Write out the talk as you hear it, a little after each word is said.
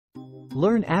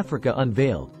Learn Africa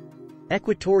Unveiled.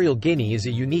 Equatorial Guinea is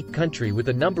a unique country with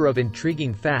a number of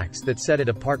intriguing facts that set it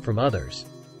apart from others.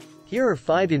 Here are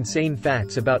 5 insane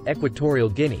facts about Equatorial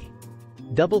Guinea.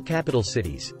 Double capital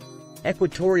cities.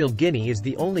 Equatorial Guinea is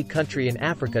the only country in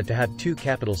Africa to have 2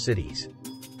 capital cities.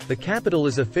 The capital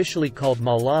is officially called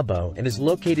Malabo and is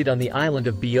located on the island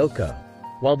of Bioko,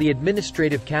 while the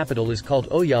administrative capital is called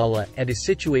Oyala and is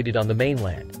situated on the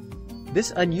mainland.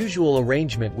 This unusual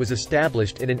arrangement was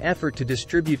established in an effort to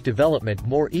distribute development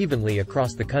more evenly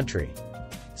across the country.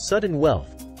 Sudden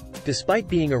wealth. Despite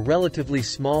being a relatively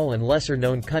small and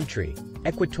lesser-known country,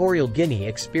 Equatorial Guinea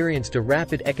experienced a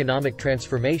rapid economic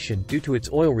transformation due to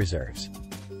its oil reserves.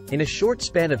 In a short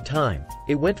span of time,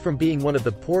 it went from being one of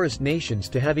the poorest nations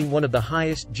to having one of the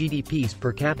highest GDPs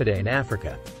per capita in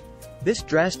Africa. This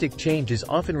drastic change is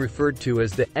often referred to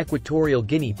as the Equatorial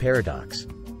Guinea paradox.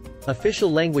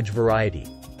 Official language variety.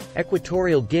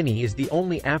 Equatorial Guinea is the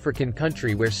only African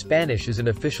country where Spanish is an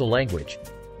official language.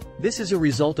 This is a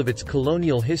result of its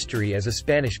colonial history as a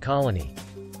Spanish colony.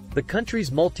 The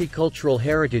country's multicultural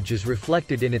heritage is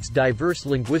reflected in its diverse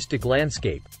linguistic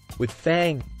landscape, with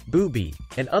Fang, Bubi,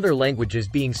 and other languages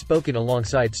being spoken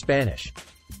alongside Spanish.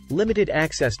 Limited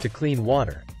access to clean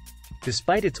water.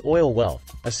 Despite its oil wealth,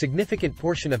 a significant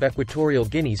portion of Equatorial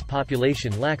Guinea's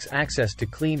population lacks access to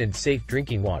clean and safe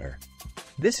drinking water.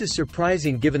 This is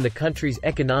surprising given the country's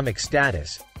economic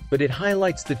status, but it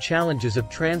highlights the challenges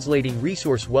of translating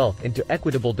resource wealth into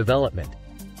equitable development.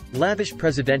 Lavish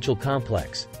presidential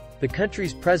complex. The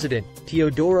country's president,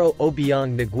 Teodoro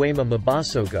Obiang Nguema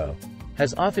Mbasogo,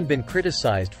 has often been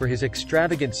criticized for his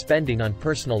extravagant spending on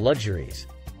personal luxuries.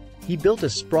 He built a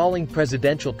sprawling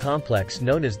presidential complex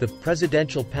known as the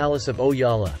Presidential Palace of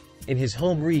Oyala, in his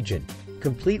home region,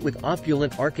 complete with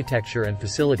opulent architecture and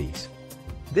facilities.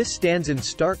 This stands in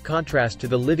stark contrast to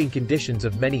the living conditions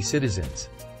of many citizens.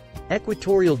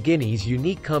 Equatorial Guinea's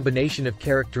unique combination of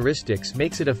characteristics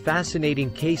makes it a fascinating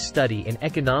case study in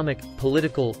economic,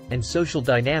 political, and social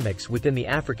dynamics within the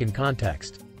African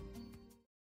context.